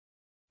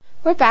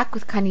We're back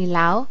with Connie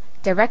Lau,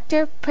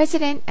 Director,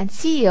 President, and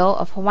CEO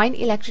of Hawaiian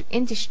Electric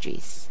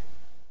Industries.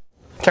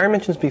 Terry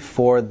mentions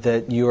before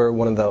that you are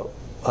one of the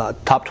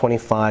top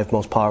 25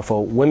 most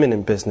powerful women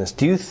in business.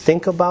 Do you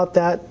think about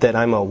that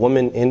I'm a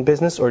woman in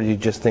business, or do you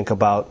just think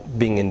about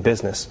being in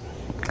business?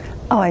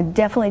 Oh, I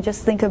definitely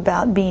just think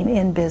about being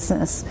in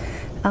business.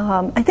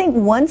 I think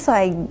once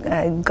I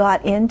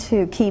got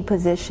into key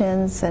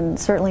positions, and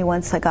certainly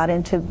once I got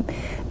into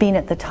being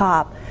at the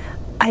top,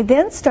 I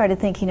then started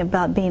thinking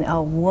about being a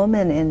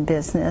woman in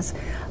business,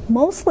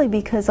 mostly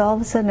because all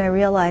of a sudden I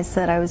realized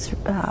that I was,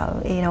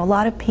 a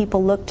lot of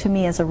people looked to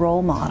me as a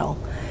role model.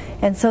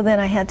 And so then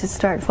I had to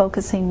start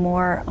focusing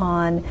more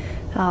on,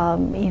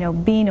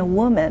 being a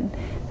woman,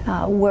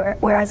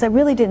 whereas I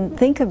really didn't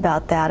think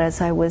about that as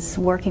I was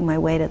working my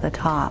way to the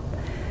top.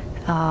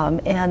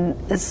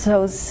 And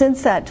so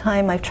since that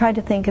time, I've tried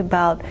to think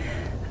about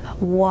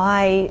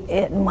why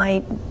it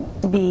might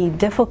be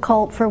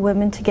difficult for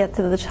women to get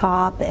to the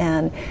top,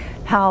 and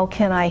how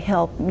can I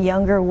help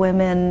younger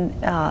women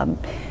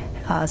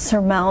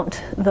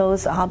surmount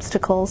those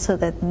obstacles so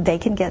that they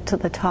can get to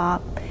the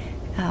top,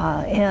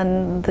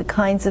 and the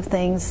kinds of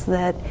things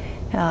that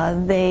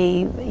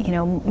they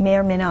may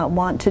or may not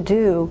want to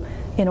do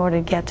in order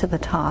to get to the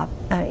top.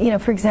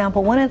 For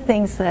example, one of the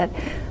things that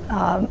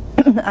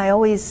I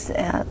always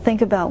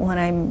think about when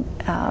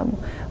I'm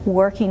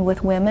working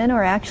with women,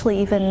 or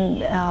actually even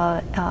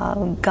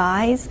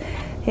guys,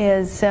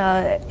 is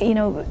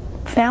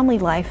family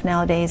life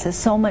nowadays is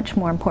so much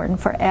more important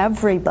for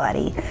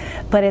everybody,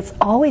 but it's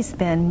always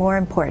been more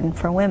important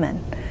for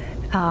women.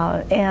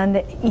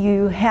 And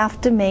you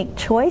have to make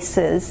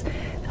choices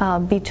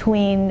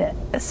between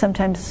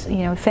sometimes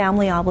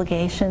family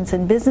obligations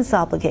and business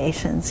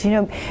obligations.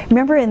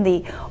 Remember in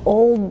the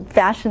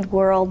old-fashioned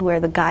world where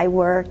the guy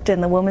worked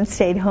and the woman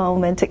stayed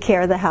home and took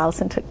care of the house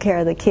and took care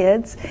of the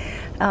kids?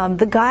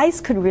 The guys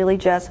could really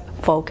just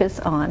focus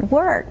on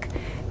work.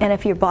 And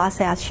if your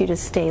boss asked you to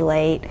stay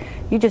late,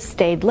 you just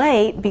stayed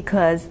late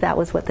because that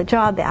was what the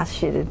job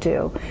asked you to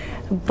do.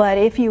 But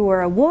if you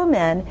were a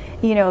woman,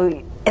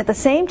 at the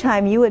same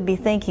time you would be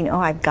thinking,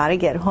 oh, I've got to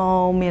get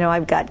home,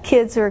 I've got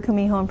kids who are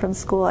coming home from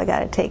school, I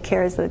got to take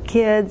care of the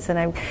kids, and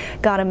I've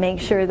got to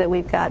make sure that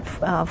we've got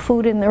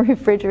food in the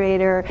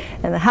refrigerator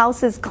and the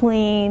house is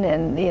clean,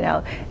 and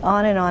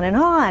on and on and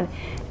on.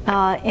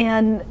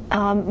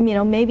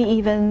 Maybe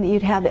even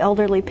you'd have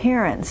elderly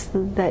parents,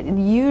 that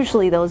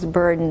usually those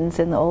burdens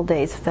in the old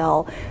days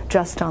fell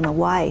just on the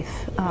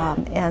wife.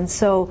 And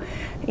so,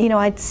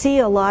 I'd see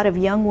a lot of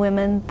young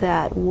women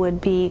that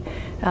would be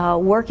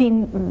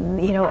working,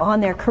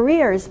 on their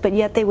careers, but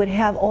yet they would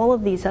have all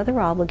of these other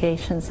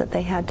obligations that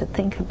they had to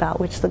think about,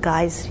 which the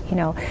guys,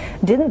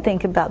 didn't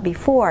think about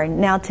before.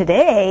 Now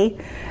today,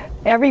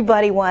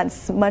 everybody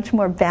wants much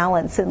more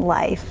balance in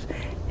life.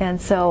 And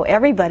so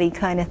everybody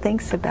kind of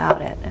thinks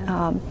about it.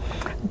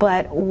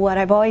 But what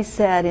I've always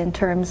said in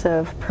terms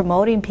of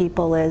promoting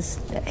people is,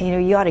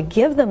 you ought to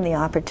give them the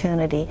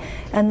opportunity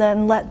and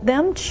then let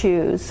them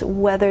choose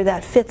whether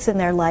that fits in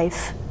their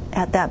life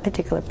at that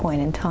particular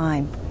point in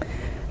time.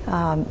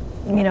 A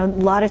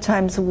lot of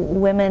times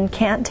women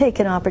can't take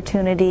an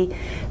opportunity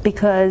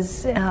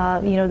because,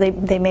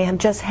 they may have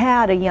just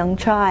had a young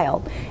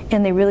child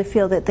and they really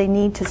feel that they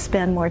need to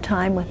spend more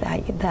time with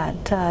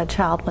that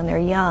child when they're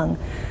young.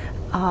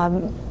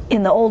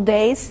 In the old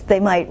days,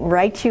 they might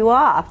write you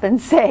off and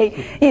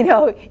say,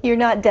 you're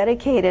not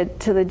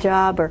dedicated to the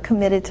job or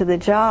committed to the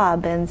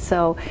job, and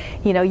so,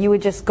 you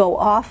would just go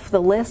off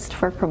the list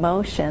for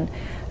promotion.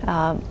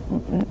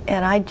 And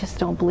I just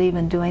don't believe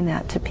in doing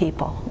that to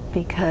people,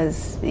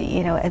 because,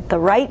 at the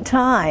right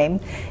time,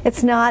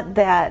 it's not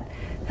that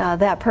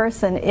that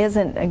person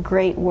isn't a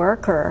great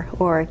worker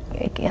or,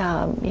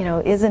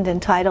 isn't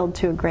entitled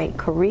to a great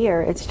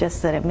career. It's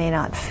just that it may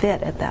not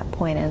fit at that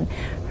point in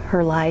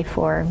her life,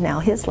 or now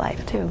his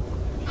life too.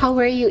 How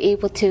were you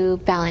able to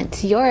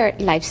balance your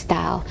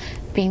lifestyle,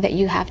 being that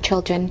you have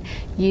children,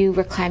 you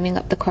were climbing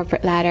up the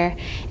corporate ladder,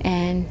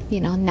 and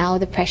now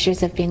the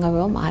pressures of being a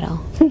role model?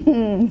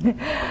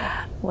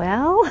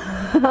 Well,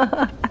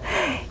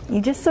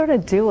 you just sort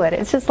of do it.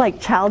 It's just like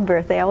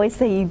childbirth. They always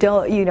say you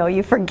don't,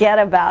 you forget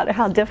about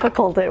how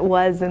difficult it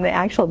was in the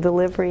actual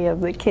delivery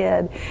of the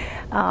kid.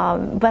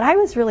 But I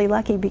was really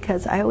lucky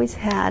because I always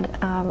had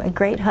a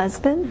great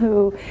husband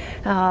who,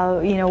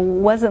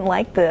 wasn't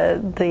like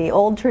the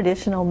old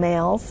traditional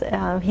males.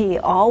 He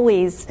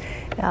always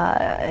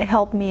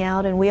helped me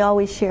out, and we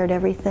always shared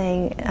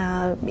everything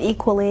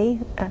equally,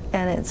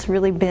 and it's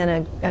really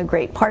been a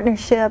great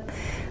partnership.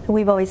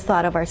 We've always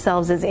thought of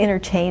ourselves as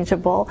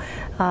interchangeable.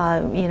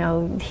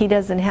 He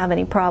doesn't have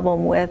any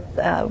problem with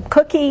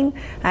cooking.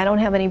 I don't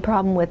have any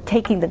problem with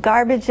taking the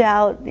garbage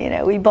out.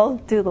 We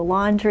both do the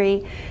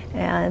laundry,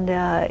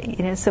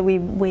 and so we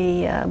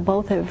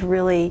both have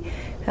really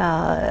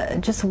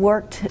just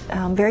worked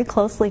very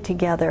closely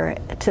together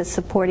to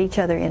support each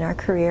other in our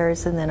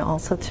careers, and then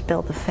also to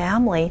build a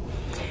family.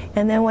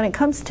 And then when it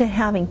comes to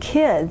having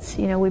kids,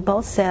 we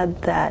both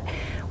said that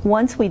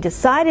once we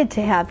decided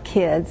to have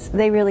kids,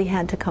 they really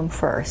had to come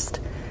first.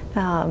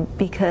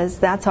 because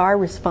that's our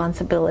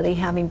responsibility,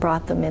 having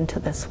brought them into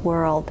this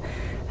world.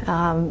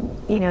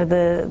 You know,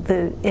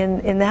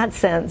 in that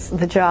sense,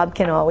 the job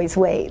can always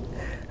wait.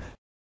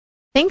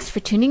 Thanks for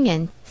tuning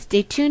in.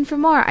 Stay tuned for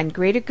more on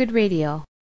Greater Good Radio.